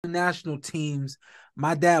national teams,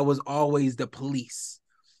 my dad was always the police.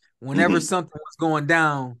 Whenever something was going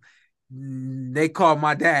down, they called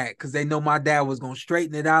my dad because they know my dad was going to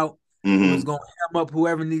straighten it out, was going to hem up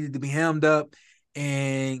whoever needed to be hemmed up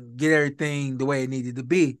and get everything the way it needed to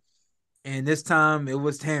be. And this time it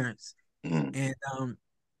was Terrence. And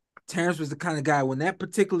Terrence was the kind of guy when that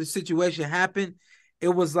particular situation happened, it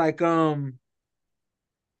was like how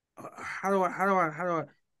do I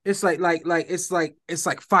it's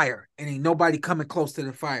like fire and ain't nobody coming close to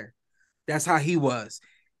the fire. That's how he was.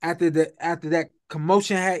 After that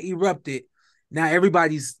commotion had erupted, now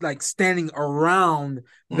everybody's like standing around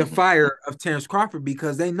the fire of Terrence Crawford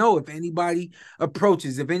because they know if anybody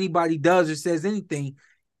approaches, if anybody does or says anything,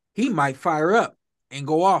 he might fire up and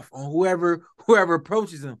go off on whoever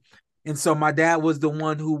approaches him. And so my dad was the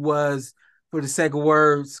one who was, for the sake of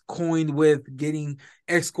words, coined with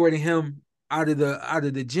escorting him out of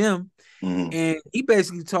the gym. And he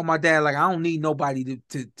basically told my dad, like, I don't need nobody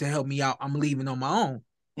to help me out. I'm leaving on my own.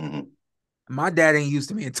 My dad ain't used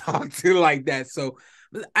to being talked to like that. So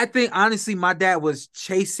I think honestly, my dad was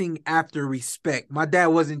chasing after respect. My dad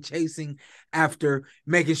wasn't chasing after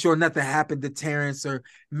making sure nothing happened to Terrence or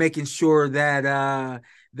making sure that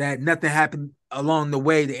nothing happened along the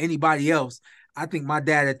way to anybody else. I think my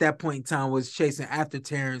dad at that point in time was chasing after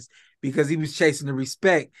Terrence because he was chasing the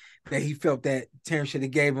respect that he felt that Terrence should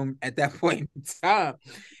have gave him at that point in time.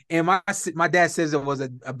 And my dad says it was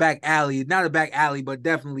a back alley, not a back alley, but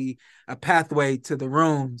definitely a pathway to the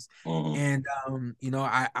rooms. And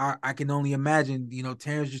I can only imagine,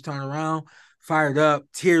 Terrence just turned around, fired up,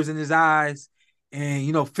 tears in his eyes,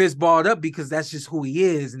 and fist balled up because that's just who he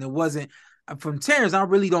is. And it wasn't from Terrence. I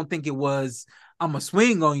really don't think it was I'm a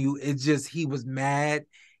swing on you. It's just he was mad.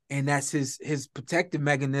 And that's his protective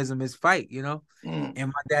mechanism, his fight, And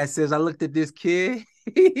my dad says, I looked at this kid,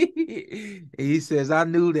 and he says, I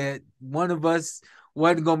knew that one of us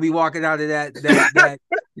wasn't gonna be walking out of that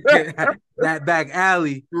back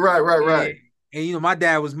alley. Right. And my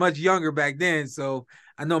dad was much younger back then, so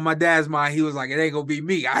I know my dad's mind, he was like, it ain't gonna be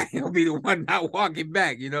me. I ain't gonna be the one not walking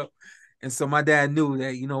back, And so my dad knew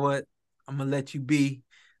that, you know what, I'm gonna let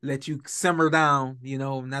you simmer down,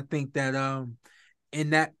 and I think that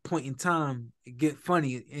in that point in time, it get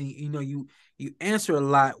funny. And you answer a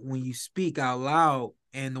lot when you speak out loud.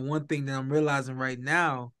 And the one thing that I'm realizing right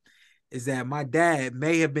now is that my dad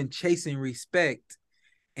may have been chasing respect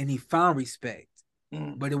and he found respect,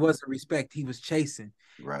 but it wasn't respect he was chasing.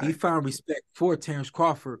 Right. He found respect for Terrence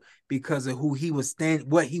Crawford because of what he was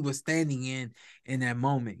standing in that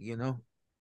moment,